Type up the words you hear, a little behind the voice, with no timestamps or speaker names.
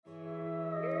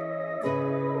I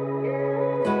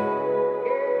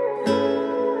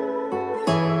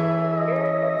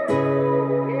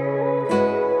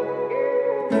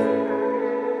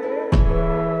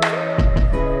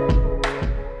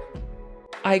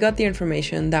got the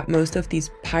information that most of these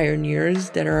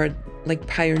pioneers that are like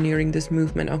pioneering this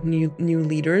movement of new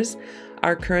leaders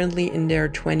are currently in their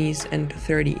 20s and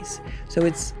 30s. So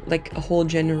it's like a whole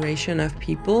generation of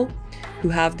people who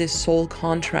have this soul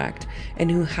contract and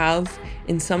who have,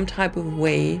 in some type of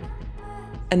way,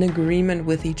 an agreement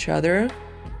with each other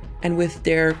and with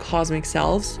their cosmic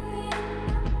selves.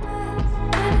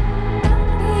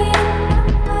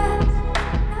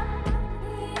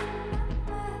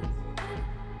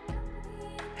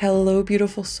 Hello,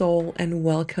 beautiful soul, and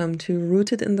welcome to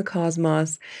Rooted in the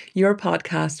Cosmos, your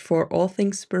podcast for all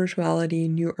things spirituality,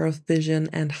 New Earth vision,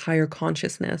 and higher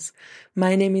consciousness.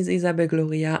 My name is Isabel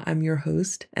Gloria. I'm your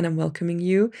host, and I'm welcoming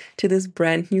you to this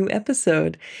brand new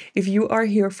episode. If you are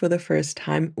here for the first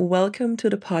time, welcome to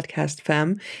the podcast,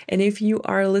 fam. And if you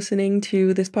are listening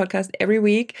to this podcast every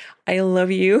week, I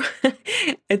love you.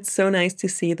 It's so nice to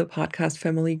see the podcast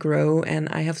family grow, and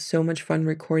I have so much fun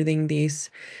recording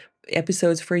these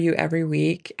episodes for you every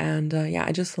week. And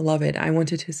I just love it. I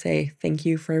wanted to say thank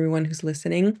you for everyone who's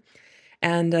listening.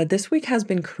 And this week has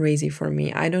been crazy for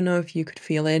me. I don't know if you could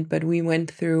feel it, but we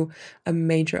went through a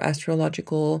major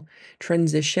astrological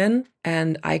transition,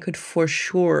 and I could for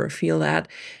sure feel that.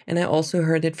 And I also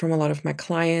heard it from a lot of my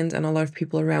clients and a lot of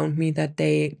people around me that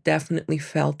they definitely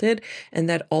felt it, and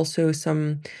that also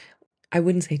some, I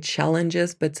wouldn't say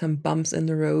challenges, but some bumps in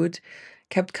the road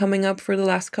kept coming up for the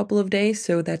last couple of days.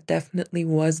 So that definitely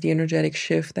was the energetic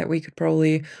shift that we could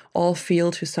probably all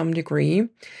feel to some degree.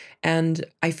 And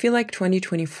I feel like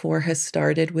 2024 has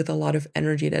started with a lot of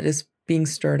energy that is being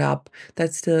stirred up.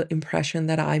 That's the impression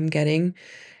that I'm getting,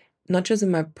 not just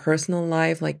in my personal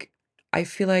life. Like, I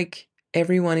feel like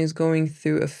everyone is going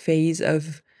through a phase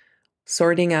of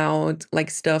sorting out like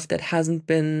stuff that hasn't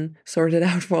been sorted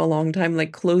out for a long time,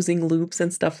 like closing loops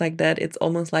and stuff like that. It's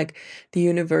almost like the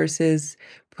universe is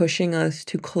pushing us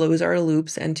to close our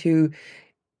loops and to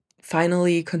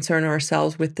finally concern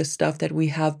ourselves with the stuff that we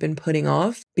have been putting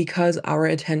off because our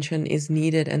attention is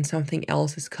needed and something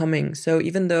else is coming. So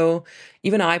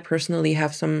even I personally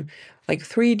have some like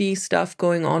 3D stuff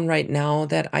going on right now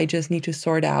that I just need to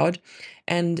sort out.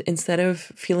 And instead of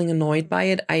feeling annoyed by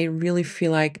it, I really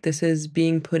feel like this is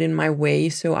being put in my way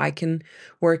so I can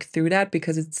work through that,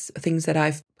 because it's things that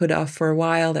I've put off for a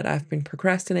while, that I've been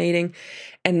procrastinating,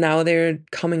 and now they're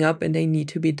coming up and they need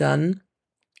to be done.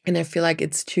 And I feel like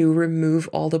it's to remove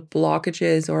all the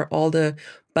blockages or all the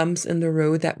bumps in the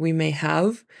road that we may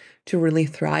have to really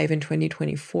thrive in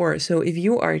 2024. So if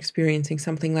you are experiencing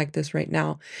something like this right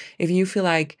now, if you feel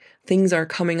like things are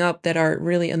coming up that are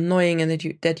really annoying and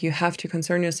that you have to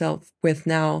concern yourself with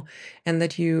now, and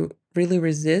that you really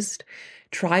resist,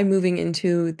 try moving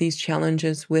into these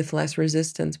challenges with less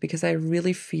resistance, because I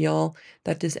really feel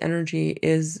that this energy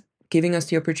is giving us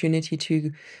the opportunity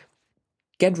to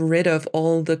get rid of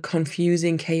all the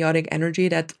confusing, chaotic energy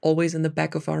that's always in the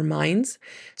back of our minds,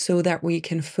 so that we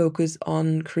can focus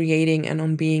on creating and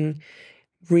on being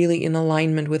really in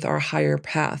alignment with our higher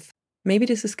path. Maybe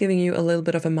this is giving you a little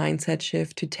bit of a mindset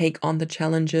shift to take on the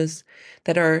challenges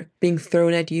that are being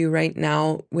thrown at you right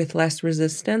now with less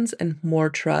resistance and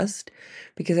more trust,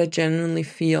 because I genuinely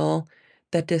feel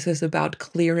that this is about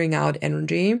clearing out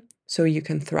energy so you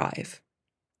can thrive.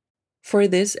 For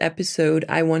this episode,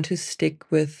 I want to stick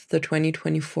with the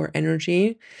 2024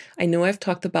 energy. I know I've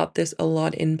talked about this a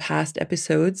lot in past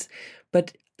episodes,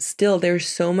 but still, there's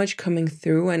so much coming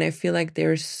through, and I feel like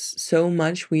there's so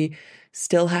much we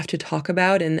still have to talk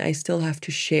about and I still have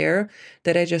to share,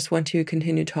 that I just want to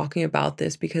continue talking about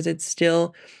this, because there's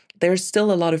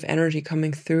still a lot of energy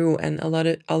coming through, and a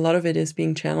lot of it is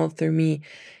being channeled through me.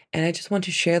 And I just want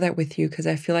to share that with you, because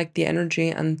I feel like the energy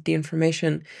and the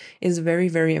information is very,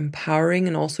 very empowering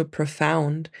and also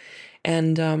profound.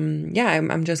 And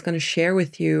I'm just going to share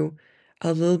with you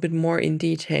a little bit more in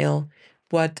detail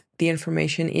what the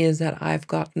information is that I've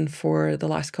gotten for the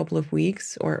last couple of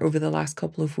weeks, or over the last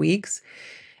couple of weeks.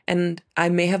 And I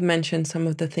may have mentioned some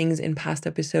of the things in past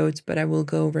episodes, but I will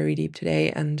go very deep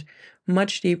today, and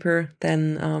much deeper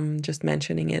than just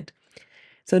mentioning it.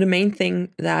 So the main thing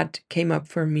that came up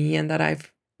for me, and that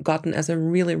I've gotten as a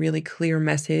really, really clear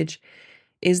message,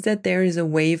 is that there is a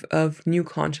wave of new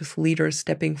conscious leaders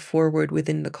stepping forward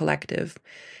within the collective,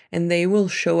 and they will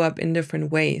show up in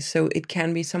different ways. So it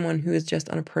can be someone who is just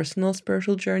on a personal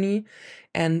spiritual journey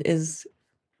and is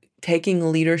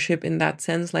taking leadership in that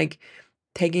sense, like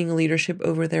taking leadership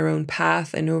over their own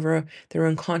path and over their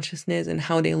own consciousness and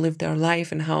how they live their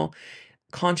life and how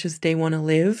conscious they want to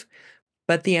live.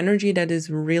 But the energy that is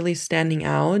really standing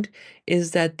out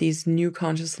is that these new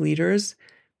conscious leaders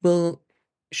will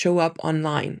show up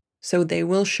online. So they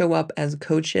will show up as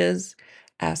coaches,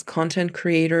 as content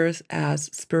creators, as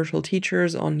spiritual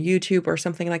teachers on YouTube or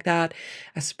something like that,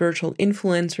 as spiritual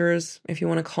influencers, if you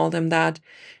want to call them that.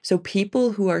 So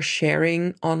people who are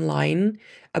sharing online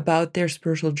about their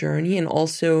spiritual journey and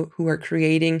also who are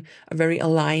creating a very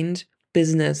aligned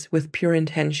business with pure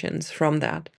intentions from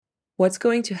that. What's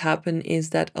going to happen is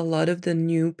that a lot of the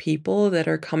new people that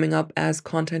are coming up as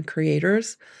content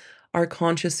creators are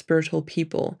conscious spiritual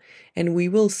people. And we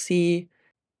will see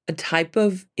a type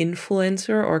of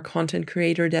influencer or content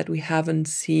creator that we haven't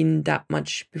seen that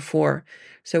much before.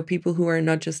 So people who are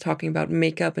not just talking about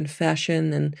makeup and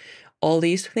fashion and all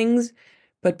these things,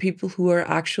 but people who are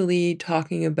actually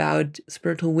talking about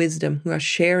spiritual wisdom, who are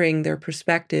sharing their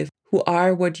perspective, who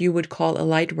are what you would call a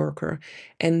light worker.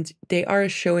 And they are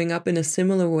showing up in a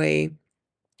similar way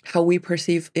how we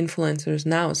perceive influencers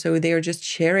now. So they are just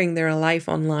sharing their life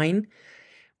online,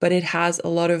 but it has a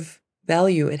lot of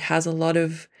value. It has a lot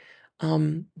of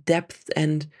depth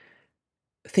and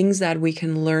things that we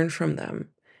can learn from them.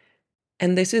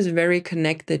 And this is very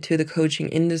connected to the coaching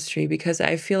industry because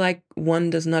I feel like one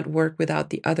does not work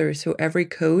without the other. So every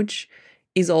coach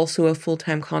is also a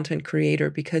full-time content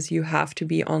creator because you have to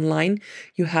be online,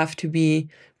 you have to be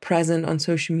present on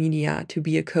social media to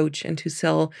be a coach and to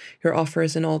sell your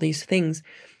offers and all these things.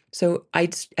 So I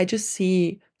just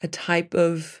see a type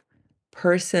of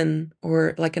person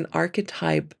or like an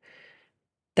archetype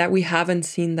that we haven't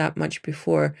seen that much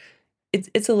before.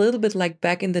 It's a little bit like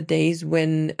back in the days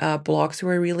when blogs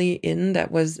were really in. That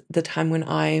was the time when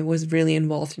I was really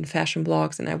involved in fashion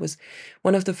blogs, and I was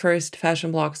one of the first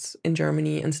fashion blogs in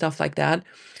Germany and stuff like that.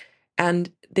 And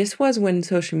this was when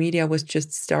social media was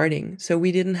just starting. So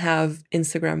we didn't have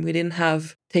Instagram, we didn't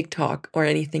have TikTok or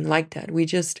anything like that. We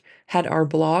just had our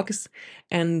blogs,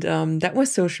 and that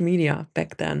was social media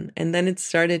back then. And then it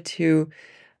started to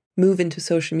move into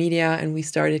social media and we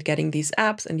started getting these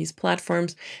apps and these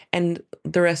platforms, and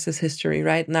the rest is history.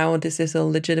 Right now this is a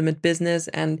legitimate business,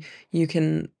 and you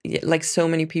can, like, so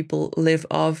many people live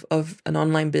off of an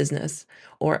online business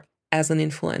or as an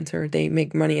influencer. They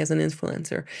make money as an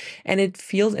influencer, and it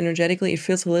feels energetically, it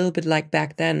feels a little bit like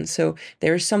back then. So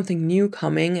there is something new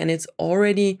coming, and it's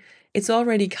already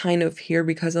kind of here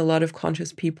because a lot of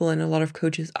conscious people and a lot of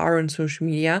coaches are on social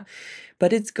media,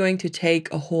 but it's going to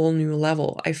take a whole new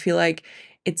level. I feel like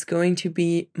it's going to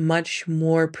be much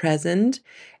more present,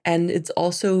 and it's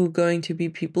also going to be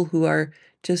people who are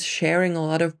just sharing a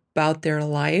lot about their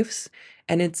lives,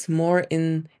 and it's more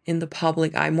in the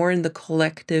public eye, more in the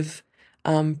collective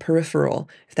peripheral,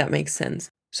 if that makes sense.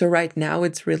 So right now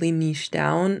it's really niche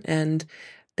down, and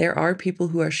there are people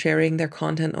who are sharing their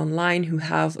content online who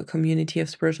have a community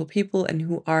of spiritual people and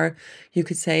who are, you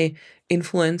could say,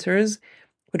 influencers.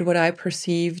 But what I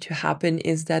perceive to happen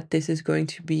is that this is going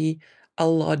to be a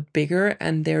lot bigger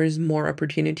and there is more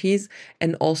opportunities.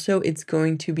 And also, it's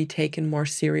going to be taken more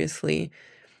seriously.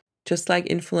 Just like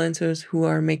influencers who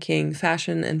are making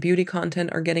fashion and beauty content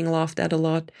are getting laughed at a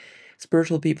lot,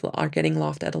 spiritual people are getting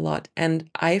laughed at a lot. And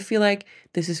I feel like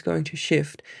this is going to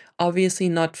shift. Obviously,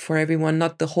 not for everyone,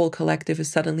 not the whole collective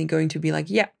is suddenly going to be like,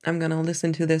 yeah, I'm going to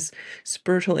listen to this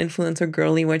spiritual influencer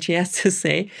girly, what she has to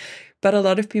say. But a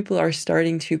lot of people are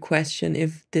starting to question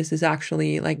if this is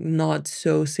actually like not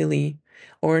so silly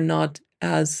or not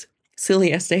as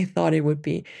silly as they thought it would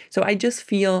be. So I just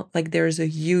feel like there's a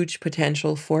huge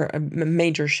potential for a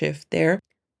major shift there.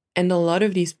 And a lot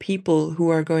of these people who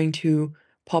are going to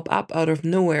pop up out of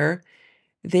nowhere,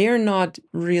 they are not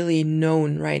really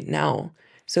known right now.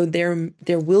 So there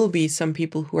will be some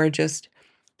people who are just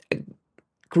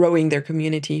growing their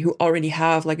community, who already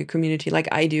have like a community like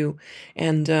I do.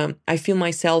 And I feel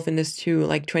myself in this too.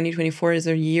 Like 2024 is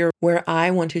a year where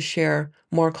I want to share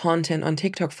more content on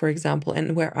TikTok, for example,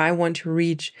 and where I want to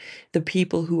reach the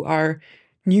people who are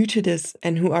new to this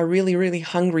and who are really, really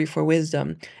hungry for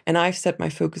wisdom. And I've set my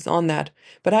focus on that.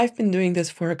 But I've been doing this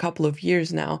for a couple of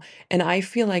years now. And I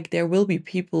feel like there will be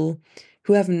people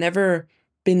who have never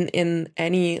been in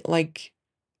any like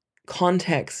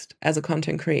context as a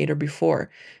content creator before.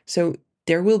 So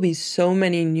there will be so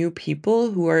many new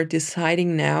people who are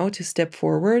deciding now to step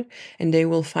forward, and they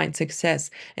will find success,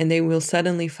 and they will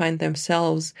suddenly find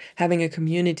themselves having a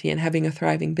community and having a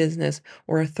thriving business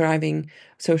or a thriving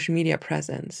social media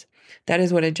presence. That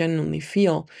is what I genuinely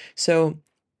feel. So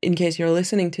in case you're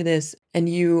listening to this and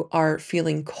you are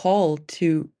feeling called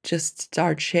to just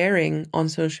start sharing on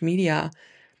social media,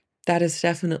 that is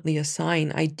definitely a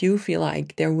sign. I do feel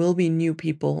like there will be new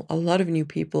people, a lot of new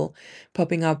people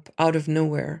popping up out of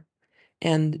nowhere,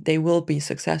 and they will be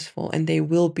successful and they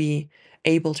will be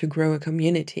able to grow a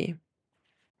community.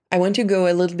 I want to go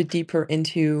a little bit deeper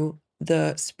into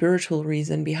the spiritual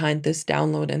reason behind this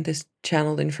download and this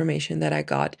channeled information that I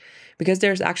got, because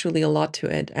there's actually a lot to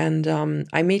it. And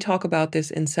I may talk about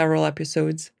this in several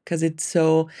episodes because it's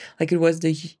so, like, it was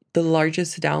the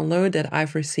largest download that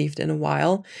I've received in a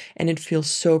while, and it feels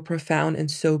so profound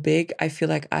and so big. I feel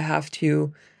like I have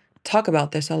to talk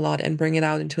about this a lot and bring it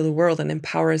out into the world and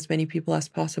empower as many people as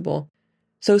possible.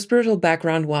 So, spiritual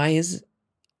background wise,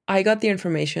 I got the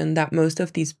information that most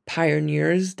of these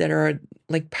pioneers that are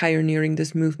like pioneering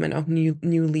this movement of new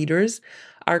leaders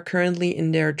are currently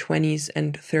in their 20s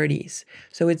and 30s.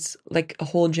 So it's like a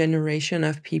whole generation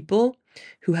of people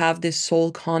who have this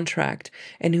soul contract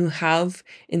and who have,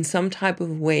 in some type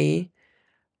of way,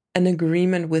 an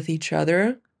agreement with each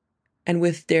other and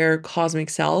with their cosmic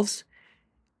selves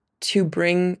to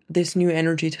bring this new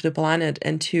energy to the planet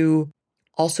and to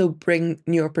also bring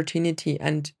new opportunity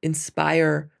and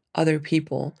inspire other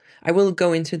people. I will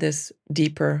go into this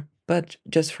deeper, but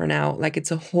just for now, like,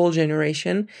 it's a whole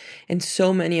generation. And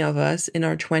so many of us in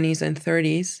our 20s and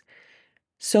 30s,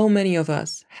 so many of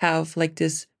us have like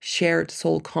this shared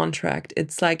soul contract.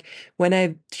 It's like when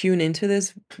I tune into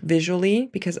this visually,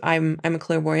 because I'm a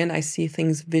clairvoyant, I see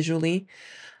things visually.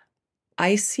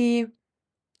 I see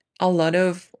a lot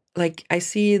of, like, I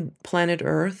see planet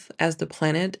Earth as the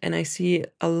planet, and I see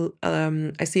a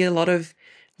lot of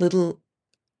little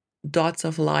dots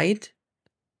of light,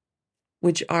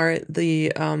 which are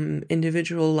the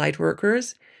individual light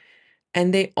workers,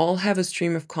 and they all have a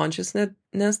stream of consciousness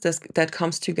that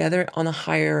comes together on a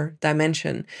higher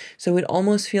dimension. So it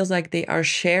almost feels like they are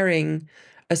sharing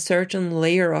a certain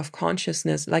layer of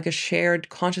consciousness, like a shared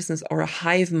consciousness or a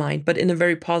hive mind, but in a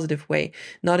very positive way,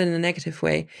 not in a negative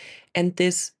way. And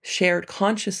this shared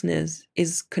consciousness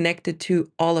is connected to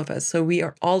all of us. So we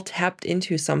are all tapped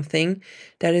into something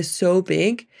that is so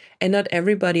big, and not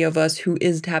everybody of us who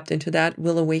is tapped into that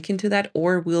will awaken to that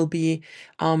or will be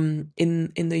in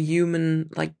the human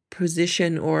like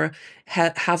position or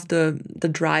have the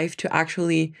drive to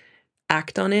actually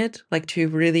act on it, like to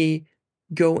really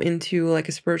go into like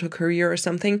a spiritual career or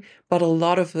something. But a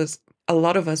lot of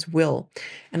us will,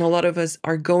 and a lot of us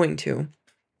are going to.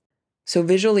 So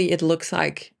visually, it looks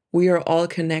like we are all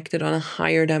connected on a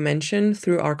higher dimension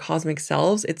through our cosmic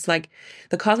selves. It's like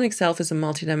the cosmic self is a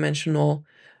multidimensional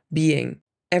being.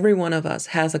 Every one of us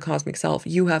has a cosmic self.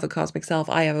 You have a cosmic self.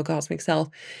 I have a cosmic self.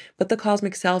 But the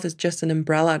cosmic self is just an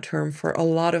umbrella term for a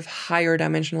lot of higher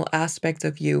dimensional aspects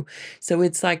of you. So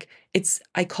it's like,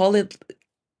 I call it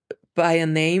by a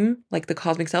name, like the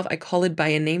cosmic self, I call it by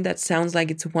a name that sounds like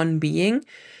it's one being,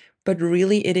 but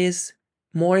really it is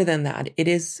more than that. It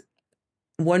is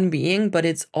one being, but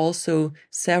it's also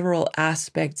several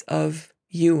aspects of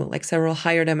you, like several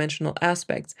higher dimensional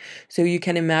aspects. So you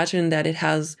can imagine that it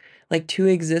has like two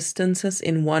existences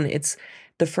in one. It's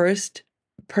the first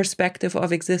perspective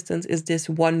of existence is this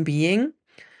one being,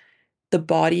 the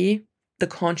body, the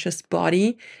conscious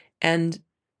body, and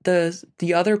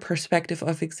the other perspective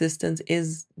of existence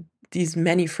is these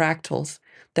many fractals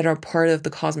that are part of the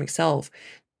cosmic self.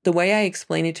 The way I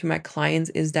explain it to my clients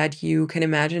is that you can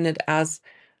imagine it as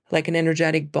like an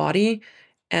energetic body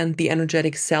and the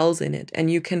energetic cells in it.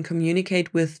 And you can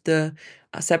communicate with the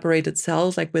separated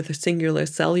cells, like with a singular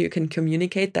cell, you can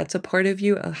communicate. That's a part of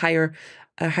you, a higher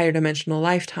dimensional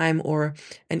lifetime or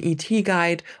an ET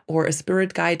guide or a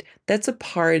spirit guide. That's a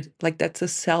part, like that's a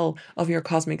cell of your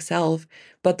cosmic self.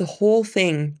 But the whole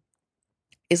thing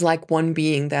is like one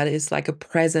being that is like a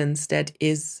presence that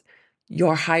is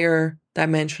your higher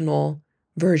dimensional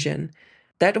version.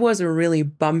 That was a really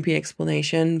bumpy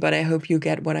explanation, but I hope you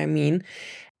get what I mean.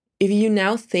 If you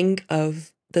now think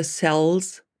of the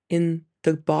cells in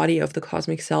the body of the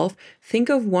cosmic self, think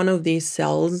of one of these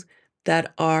cells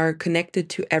that are connected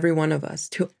to every one of us,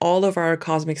 to all of our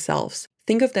cosmic selves.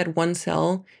 Think of that one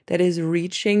cell that is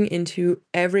reaching into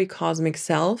every cosmic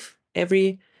self,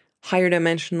 every higher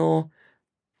dimensional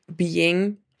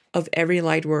being of every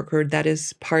light worker that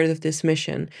is part of this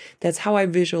mission. That's how I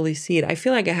visually see it. I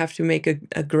feel like I have to make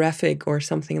a graphic or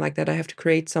something like that. I have to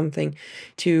create something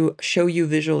to show you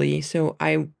visually. So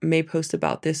I may post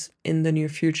about this in the near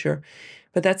future.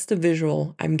 But that's the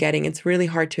visual I'm getting. It's really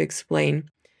hard to explain.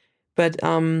 But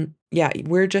yeah,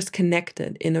 we're just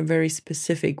connected in a very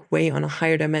specific way on a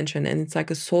higher dimension. And it's like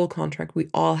a soul contract we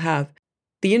all have.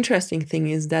 The interesting thing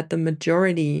is that the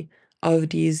majority of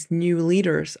these new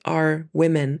leaders are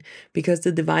women because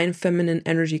the divine feminine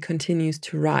energy continues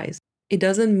to rise. It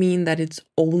doesn't mean that it's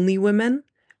only women,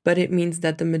 but it means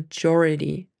that the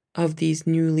majority of these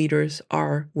new leaders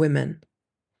are women.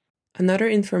 Another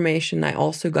information I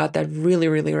also got that really,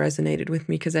 really resonated with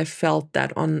me, because I felt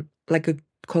that on like a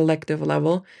collective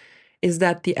level, is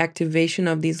that the activation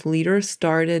of these leaders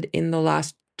started in the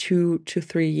last 2 to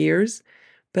 3 years,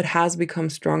 but has become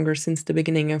stronger since the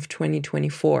beginning of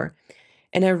 2024.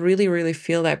 And I really, really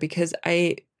feel that, because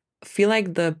I feel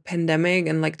like the pandemic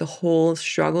and like the whole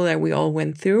struggle that we all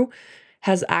went through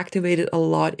has activated a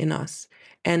lot in us.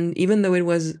 And even though it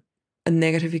was a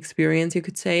negative experience, you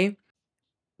could say,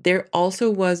 there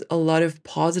also was a lot of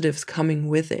positives coming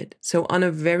with it. So, on a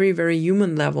very, very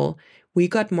human level, we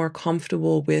got more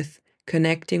comfortable with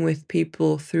connecting with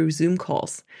people through Zoom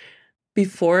calls.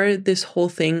 Before this whole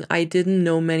thing, I didn't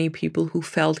know many people who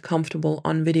felt comfortable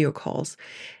on video calls.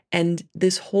 And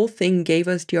this whole thing gave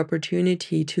us the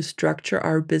opportunity to structure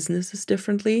our businesses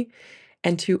differently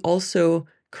and to also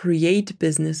create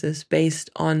businesses based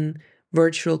on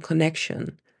virtual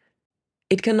connection.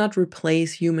 It cannot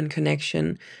replace human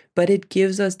connection, but it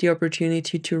gives us the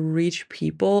opportunity to reach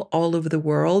people all over the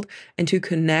world and to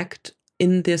connect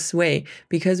in this way,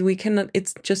 because we cannot,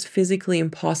 it's just physically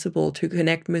impossible to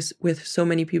connect with so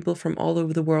many people from all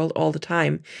over the world all the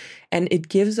time. And it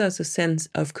gives us a sense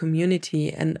of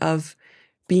community and of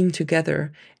being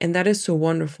together. And that is so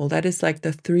wonderful. That is like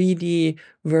the 3D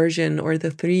version, or the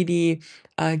 3D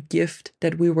gift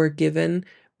that we were given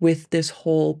with this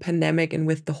whole pandemic and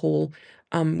with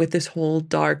this whole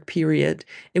dark period.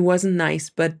 It wasn't nice,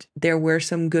 but there were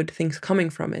some good things coming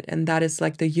from it. And that is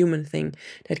like the human thing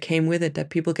that came with it, that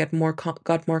people got more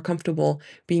comfortable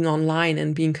being online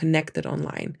and being connected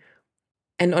online.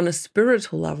 And on a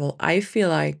spiritual level, I feel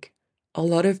like a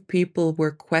lot of people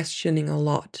were questioning a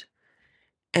lot.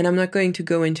 And I'm not going to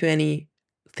go into any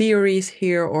theories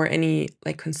here or any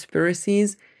like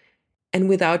conspiracies, and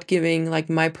without giving like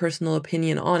my personal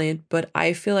opinion on it, but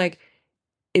I feel like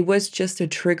it was just a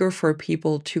trigger for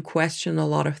people to question a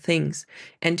lot of things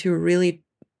and to really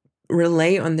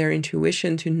rely on their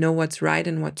intuition to know what's right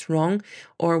and what's wrong,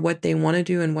 or what they want to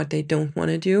do and what they don't want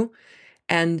to do.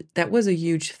 And that was a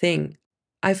huge thing.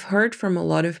 I've heard from a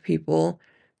lot of people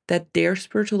that their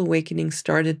spiritual awakening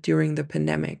started during the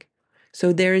pandemic.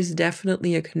 So there is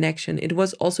definitely a connection. It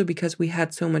was also because we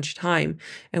had so much time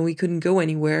and we couldn't go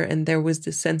anywhere, and there was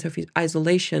this sense of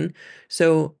isolation.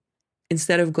 So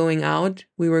instead of going out,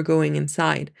 we were going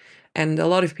inside. And a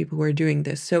lot of people were doing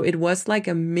this. So it was like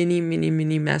a mini, mini,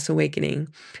 mini mass awakening.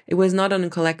 It was not on a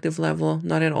collective level,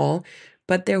 not at all.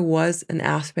 But there was an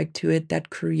aspect to it that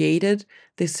created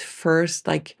this first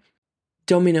like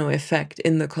domino effect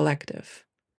in the collective.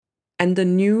 And the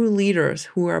new leaders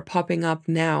who are popping up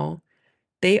now,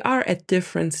 they are at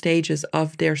different stages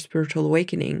of their spiritual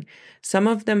awakening. Some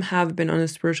of them have been on a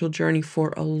spiritual journey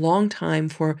for a long time,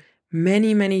 for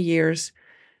many, many years,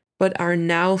 but are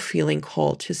now feeling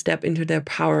called to step into their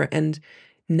power, and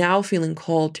now feeling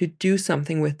called to do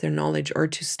something with their knowledge, or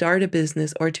to start a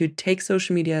business, or to take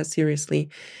social media seriously.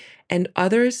 And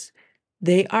others,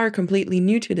 they are completely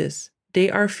new to this. They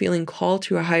are feeling called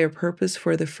to a higher purpose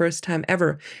for the first time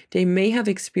ever. They may have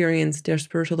experienced their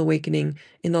spiritual awakening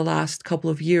in the last couple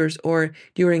of years or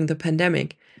during the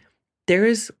pandemic. There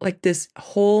is like this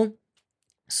whole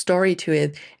story to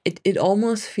it. It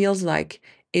almost feels like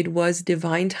it was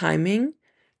divine timing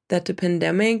that the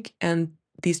pandemic and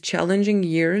these challenging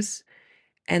years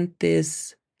and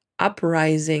this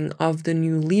uprising of the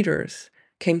new leaders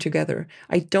came together.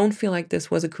 I don't feel like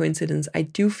this was a coincidence. I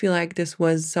do feel like this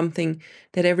was something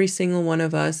that every single one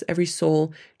of us, every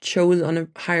soul, chose on a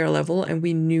higher level, and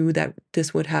we knew that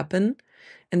this would happen,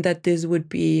 and that this would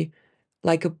be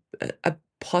like a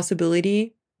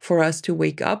possibility for us to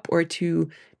wake up, or to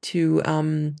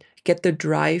get the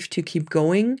drive to keep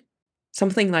going,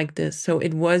 something like this. So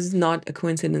it was not a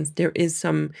coincidence. There is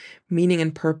some meaning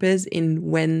and purpose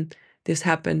in when this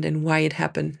happened and why it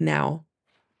happened now.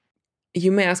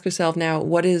 You may ask yourself now,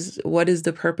 what is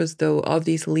the purpose though of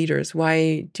these leaders?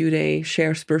 Why do they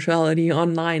share spirituality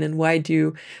online, and why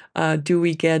do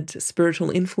we get spiritual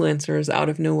influencers out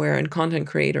of nowhere and content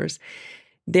creators?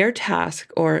 Their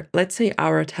task, or let's say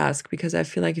our task, because I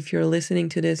feel like if you're listening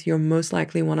to this, you're most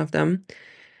likely one of them.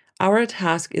 Our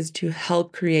task is to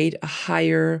help create a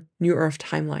higher New Earth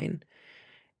timeline.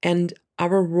 And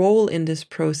our role in this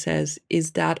process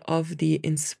is that of the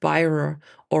inspirer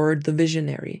or the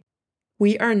visionary.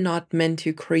 We are not meant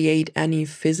to create any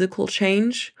physical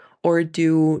change or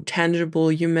do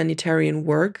tangible humanitarian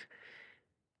work.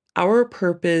 Our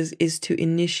purpose is to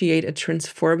initiate a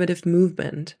transformative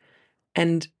movement.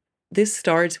 And this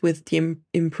starts with the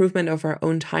improvement of our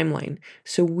own timeline.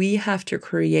 So we have to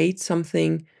create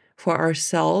something for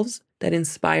ourselves that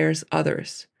inspires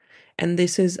others. And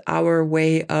this is our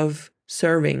way of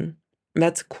serving.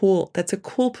 That's cool. That's a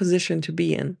cool position to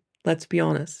be in. Let's be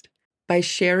honest. By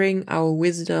sharing our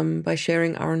wisdom, by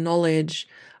sharing our knowledge,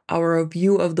 our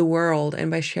view of the world,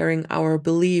 and by sharing our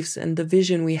beliefs and the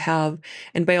vision we have,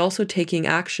 and by also taking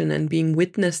action and being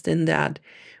witnessed in that,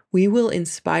 we will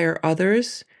inspire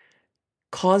others,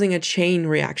 causing a chain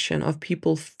reaction of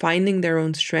people finding their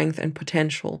own strength and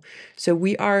potential. So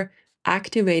we are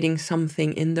activating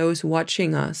something in those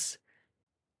watching us,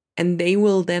 and they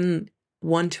will then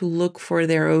want to look for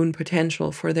their own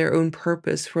potential, for their own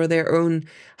purpose, for their own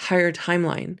higher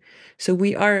timeline. So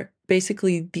we are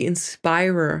basically the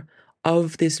inspirer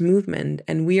of this movement,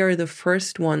 and we are the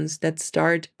first ones that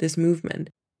start this movement.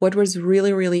 What was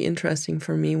really, really interesting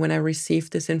for me when I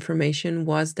received this information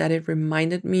was that it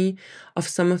reminded me of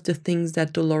some of the things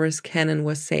that Dolores Cannon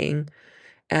was saying.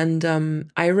 And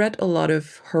I read a lot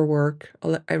of her work.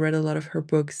 I read a lot of her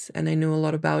books, and I know a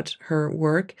lot about her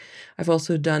work. I've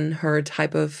also done her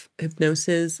type of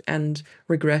hypnosis and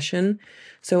regression.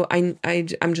 So I'm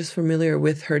just familiar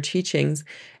with her teachings.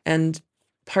 And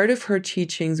part of her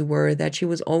teachings were that she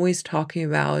was always talking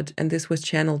about, and this was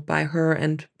channeled by her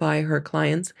and by her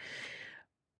clients,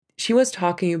 she was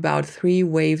talking about 3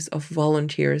 waves of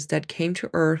volunteers that came to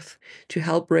Earth to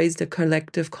help raise the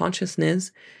collective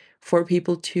consciousness for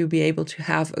people to be able to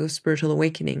have a spiritual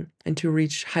awakening and to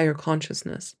reach higher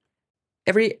consciousness.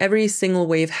 Every single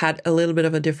wave had a little bit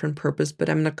of a different purpose, but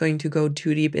I'm not going to go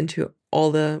too deep into all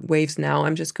the waves now.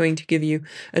 I'm just going to give you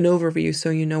an overview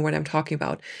so you know what I'm talking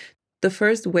about. The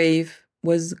first wave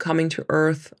was coming to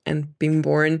Earth and being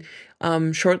born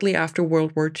shortly after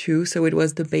World War II. So it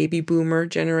was the baby boomer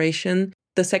generation.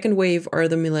 The second wave are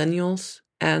the millennials.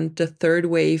 And the third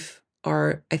wave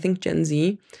are, I think, Gen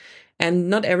Z.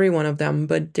 And not every one of them,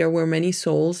 but there were many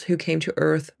souls who came to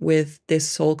Earth with this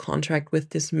soul contract, with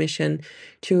this mission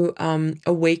to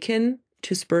awaken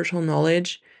to spiritual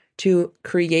knowledge, to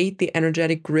create the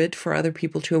energetic grid for other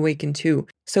people to awaken to.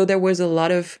 So there was a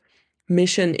lot of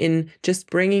mission in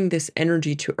just bringing this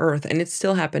energy to Earth, and it's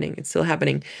still happening. It's still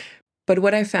happening. But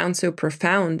what I found so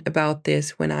profound about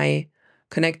this when I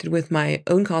connected with my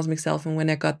own cosmic self and when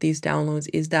I got these downloads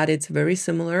is that it's very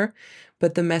similar.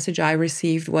 But the message I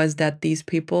received was that these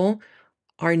people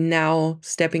are now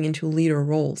stepping into leader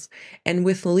roles. And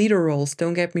with leader roles,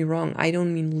 don't get me wrong, I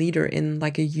don't mean leader in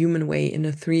like a human way, in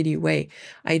a 3D way.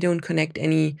 I don't connect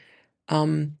any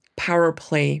power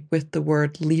play with the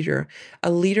word leader. A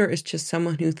leader is just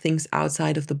someone who thinks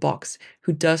outside of the box,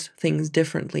 who does things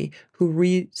differently, who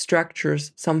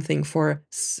restructures something for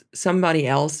somebody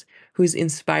else who's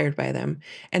inspired by them.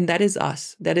 And that is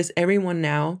us. That is everyone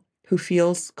now who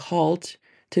feels called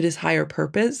to this higher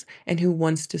purpose and who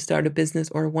wants to start a business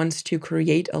or wants to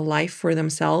create a life for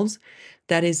themselves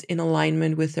that is in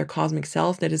alignment with their cosmic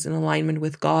self, that is in alignment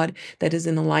with God, that is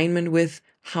in alignment with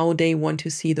how they want to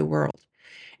see the world.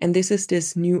 And this is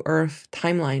this new Earth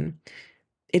timeline.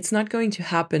 It's not going to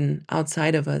happen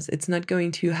outside of us. It's not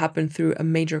going to happen through a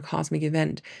major cosmic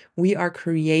event. We are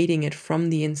creating it from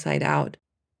the inside out.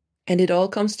 And it all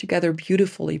comes together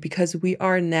beautifully because we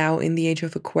are now in the age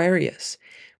of Aquarius.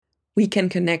 We can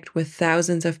connect with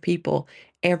thousands of people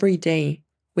every day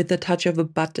with the touch of a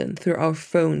button through our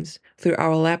phones, through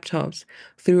our laptops,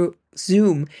 through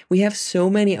Zoom. We have so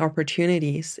many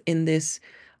opportunities in this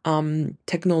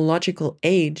technological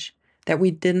age that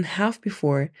we didn't have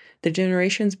before. The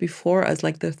generations before us,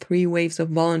 like the 3 waves of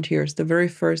volunteers, the very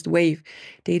first wave,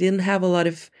 they didn't have a lot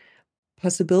of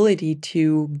possibility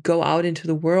to go out into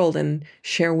the world and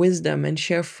share wisdom and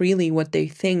share freely what they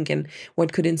think and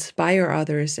what could inspire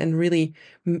others and really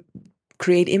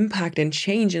create impact and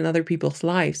change in other people's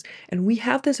lives. And we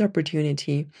have this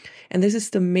opportunity. And this is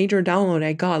the major download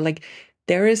I got. Like,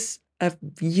 there is a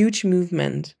huge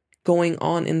movement going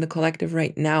on in the collective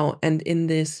right now and in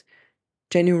this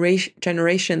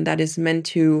generation that is meant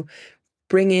to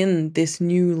bring in this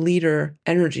new leader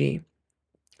energy.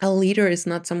 A leader is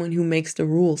not someone who makes the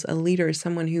rules. A leader is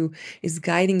someone who is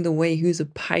guiding the way, who's a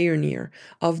pioneer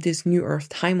of this new Earth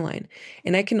timeline.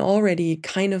 And I can already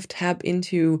kind of tap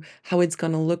into how it's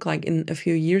going to look like in a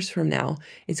few years from now.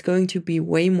 It's going to be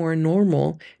way more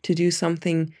normal to do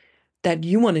something that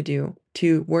you want to do,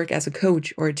 to work as a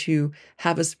coach or to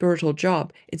have a spiritual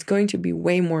job. It's going to be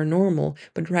way more normal.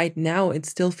 But right now, it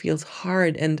still feels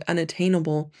hard and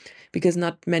unattainable because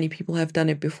not many people have done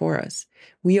it before us.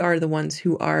 We are the ones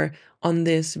who are on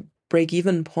this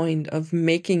break-even point of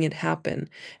making it happen.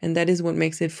 And that is what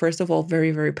makes it, first of all,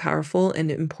 very, very powerful and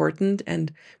important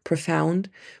and profound.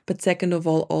 But second of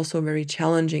all, also very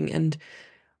challenging and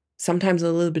sometimes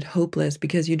a little bit hopeless,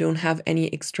 because you don't have any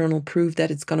external proof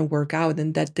that it's going to work out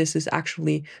and that this is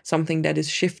actually something that is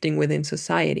shifting within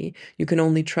society. You can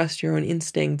only trust your own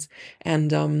instincts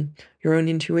and your own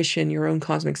intuition, your own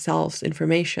cosmic self's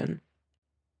information.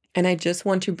 And I just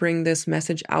want to bring this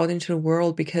message out into the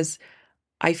world because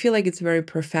I feel like it's very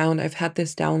profound. I've had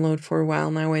this download for a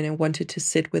while now and I wanted to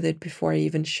sit with it before I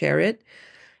even share it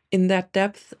in that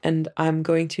depth, and I'm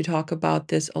going to talk about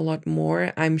this a lot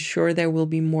more. I'm sure there will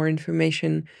be more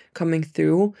information coming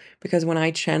through because when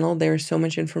I channel, there's so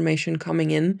much information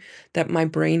coming in that my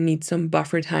brain needs some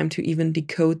buffer time to even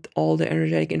decode all the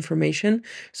energetic information.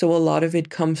 So a lot of it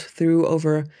comes through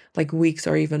over like weeks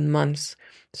or even months.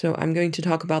 So I'm going to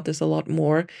talk about this a lot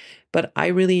more, but I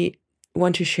really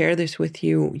want to share this with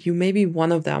you. You may be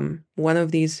one of them, one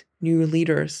of these new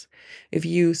leaders, if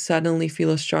you suddenly feel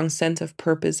a strong sense of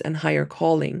purpose and higher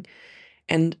calling.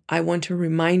 And I want to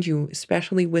remind you,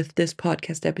 especially with this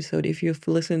podcast episode, if you've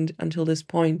listened until this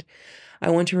point,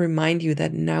 I want to remind you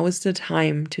that now is the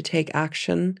time to take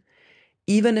action,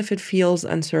 even if it feels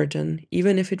uncertain,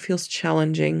 even if it feels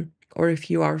challenging, or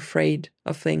if you are afraid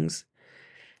of things,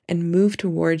 and move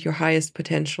toward your highest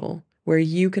potential, where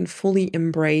you can fully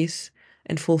embrace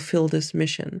and fulfill this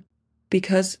mission.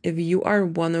 Because if you are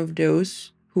one of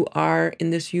those who are in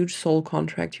this huge soul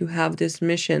contract, who have this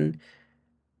mission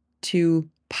to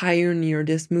pioneer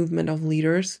this movement of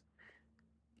leaders,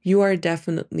 you are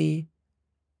definitely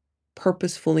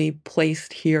purposefully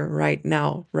placed here right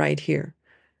now, right here.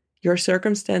 Your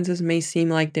circumstances may seem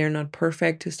like they're not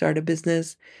perfect to start a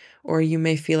business, or you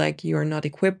may feel like you are not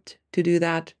equipped to do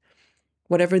that,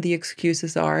 whatever the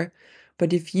excuses are.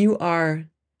 But if you are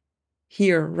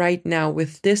here right now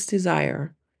with this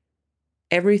desire,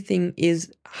 everything is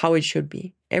how it should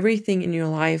be. Everything in your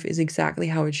life is exactly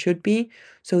how it should be,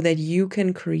 so that you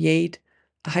can create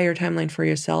a higher timeline for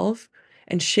yourself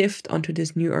and shift onto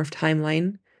this new earth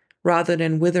timeline rather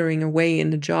than withering away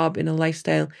in a job, in a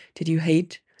lifestyle that you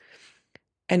hate,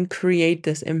 and create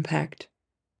this impact.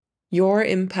 Your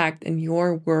impact and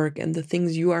your work and the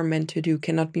things you are meant to do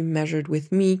cannot be measured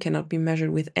with me, cannot be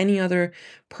measured with any other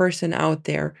person out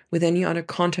there, with any other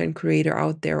content creator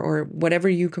out there, or whatever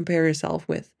you compare yourself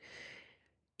with.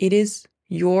 It is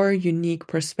your unique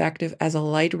perspective as a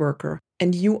light worker,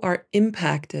 and you are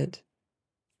impacted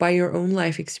by your own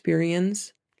life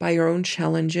experience, by your own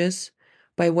challenges,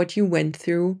 by what you went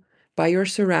through, by your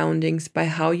surroundings, by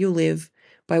how you live,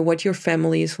 by what your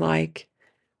family is like,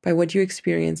 by what you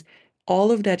experience.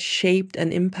 All of that shaped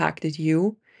and impacted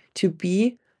you to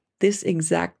be this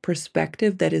exact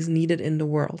perspective that is needed in the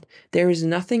world. There is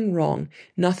nothing wrong,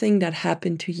 nothing that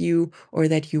happened to you or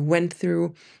that you went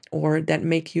through or that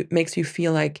makes you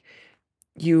feel like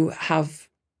you have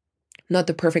not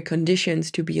the perfect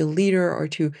conditions to be a leader or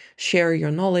to share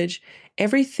your knowledge.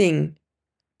 Everything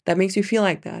that makes you feel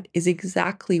like that is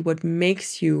exactly what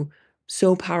makes you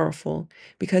so powerful,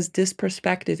 because this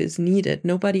perspective is needed.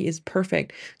 Nobody is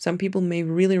perfect. Some people may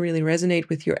really, really resonate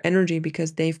with your energy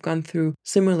because they've gone through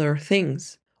similar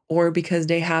things, or because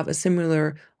they have a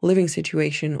similar living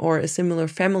situation or a similar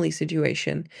family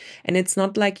situation. And it's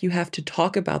not like you have to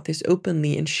talk about this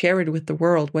openly and share it with the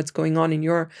world, what's going on in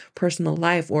your personal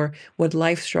life or what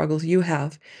life struggles you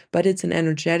have, but it's an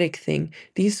energetic thing.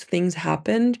 These things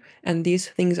happened and these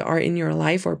things are in your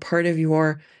life or part of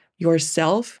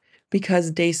yourself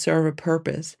because they serve a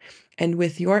purpose. And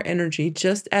with your energy,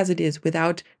 just as it is,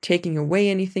 without taking away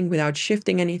anything, without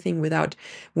shifting anything, without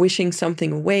wishing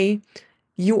something away,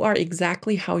 you are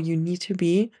exactly how you need to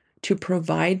be to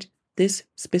provide this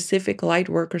specific light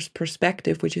worker's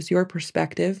perspective, which is your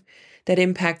perspective, that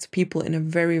impacts people in a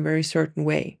very, very certain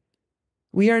way.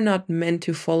 We are not meant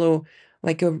to follow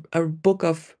like a book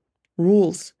of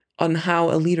rules on how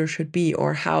a leader should be,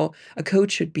 or how a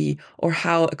coach should be, or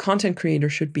how a content creator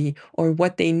should be, or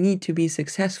what they need to be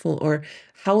successful, or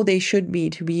how they should be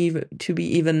to be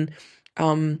even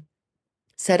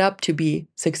set up to be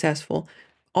successful.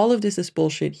 All of this is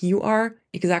bullshit. You are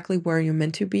exactly where you're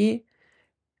meant to be,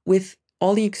 with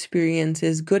all the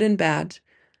experiences, good and bad,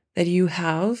 that you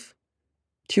have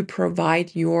to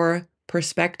provide your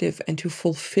perspective and to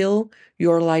fulfill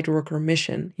your lightworker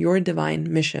mission, your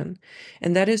divine mission.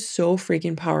 And that is so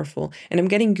freaking powerful. And I'm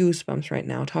getting goosebumps right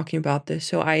now talking about this.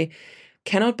 So I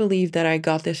cannot believe that I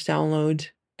got this download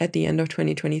at the end of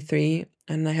 2023,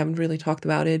 and I haven't really talked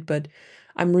about it, but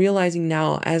I'm realizing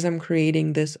now as I'm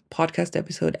creating this podcast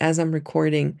episode, as I'm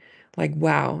recording, like,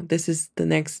 wow, this is the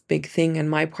next big thing. And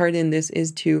my part in this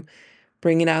is to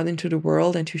bring it out into the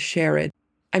world and to share it.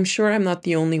 I'm sure I'm not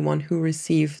the only one who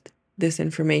received this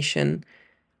information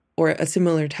or a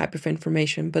similar type of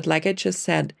information, but like I just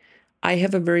said, I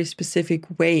have a very specific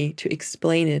way to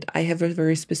explain it. I have a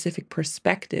very specific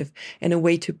perspective and a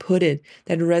way to put it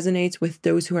that resonates with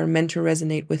those who are meant to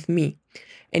resonate with me.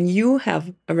 And you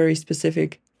have a very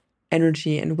specific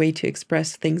energy and way to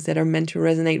express things that are meant to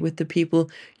resonate with the people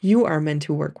you are meant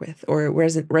to work with or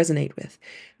resonate with.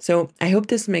 So I hope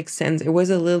this makes sense. It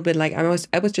was a little bit like I was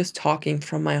just talking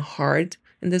from my heart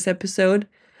in this episode.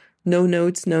 No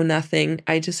notes, no nothing.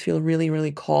 I just feel really,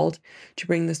 really called to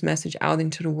bring this message out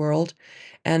into the world.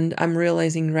 And I'm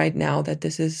realizing right now that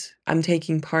I'm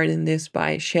taking part in this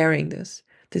by sharing this.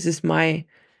 This is my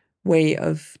way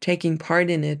of taking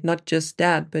part in it. Not just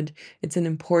that, but it's an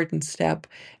important step.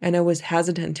 And I was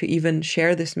hesitant to even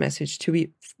share this message, to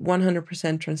be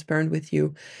 100% transparent with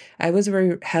you. I was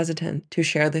very hesitant to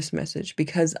share this message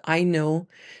because I know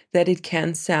that it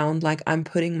can sound like I'm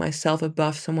putting myself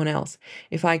above someone else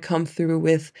if I come through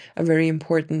with a very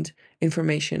important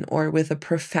information or with a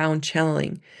profound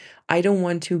channeling. I don't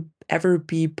want to ever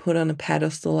be put on a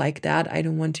pedestal like that. I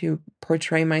don't want to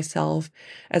portray myself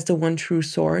as the one true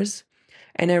source.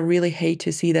 And I really hate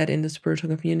to see that in the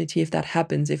spiritual community if that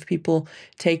happens, if people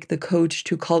take the coach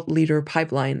to cult leader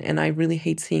pipeline. And I really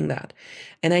hate seeing that.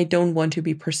 And I don't want to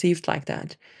be perceived like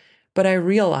that. But I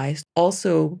realized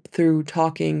also through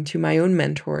talking to my own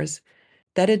mentors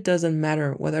that it doesn't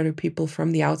matter what other people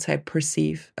from the outside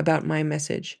perceive about my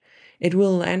message. It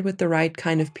will land with the right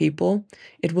kind of people.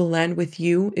 It will land with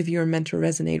you if you're meant to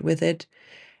resonate with it.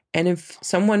 And if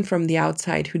someone from the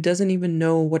outside who doesn't even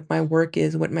know what my work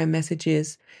is, what my message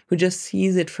is, who just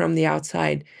sees it from the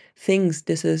outside, thinks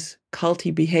this is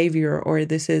culty behavior or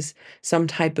this is some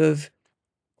type of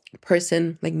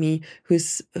person like me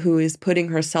who is putting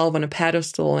herself on a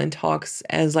pedestal and talks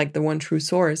as like the one true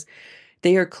source,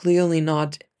 they are clearly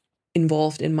not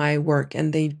involved in my work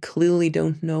and they clearly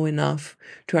don't know enough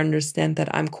to understand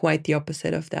that I'm quite the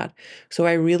opposite of that. So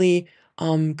I really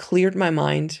cleared my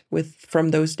mind from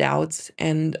those doubts,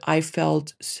 and I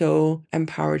felt so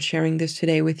empowered sharing this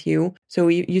today with you. So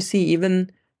you see,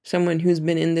 even someone who's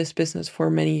been in this business for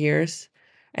many years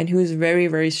and who's very,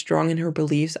 very strong in her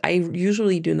beliefs, I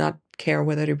usually do not care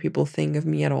what other people think of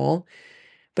me at all.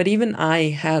 But even I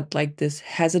had like this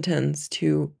hesitance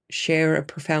to share a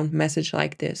profound message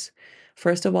like this.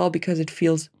 First of all, because it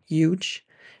feels huge.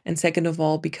 And second of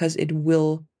all, because it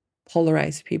will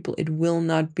polarize people. It will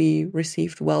not be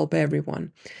received well by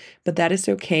everyone. But that is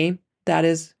okay. That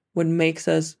is what makes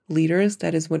us leaders.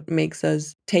 That is what makes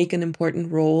us take an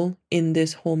important role in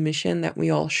this whole mission that we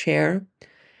all share.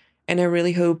 And I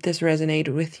really hope this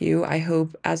resonated with you. I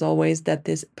hope, as always, that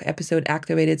this episode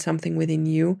activated something within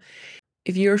you.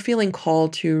 If you're feeling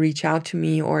called to reach out to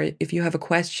me, or if you have a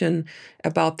question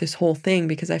about this whole thing,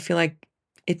 because I feel like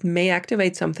it may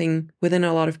activate something within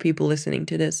a lot of people listening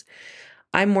to this,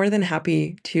 I'm more than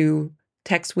happy to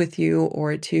text with you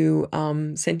or to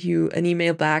send you an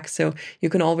email back. So you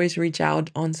can always reach out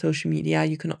on social media.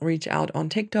 You can reach out on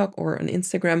TikTok or on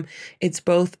Instagram. It's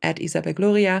both at Isabel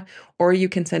Gloria, or you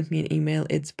can send me an email.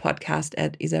 It's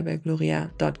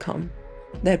podcast@isabelgloria.com.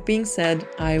 That being said,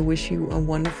 I wish you a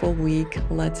wonderful week.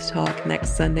 Let's talk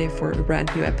next Sunday for a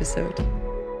brand new episode.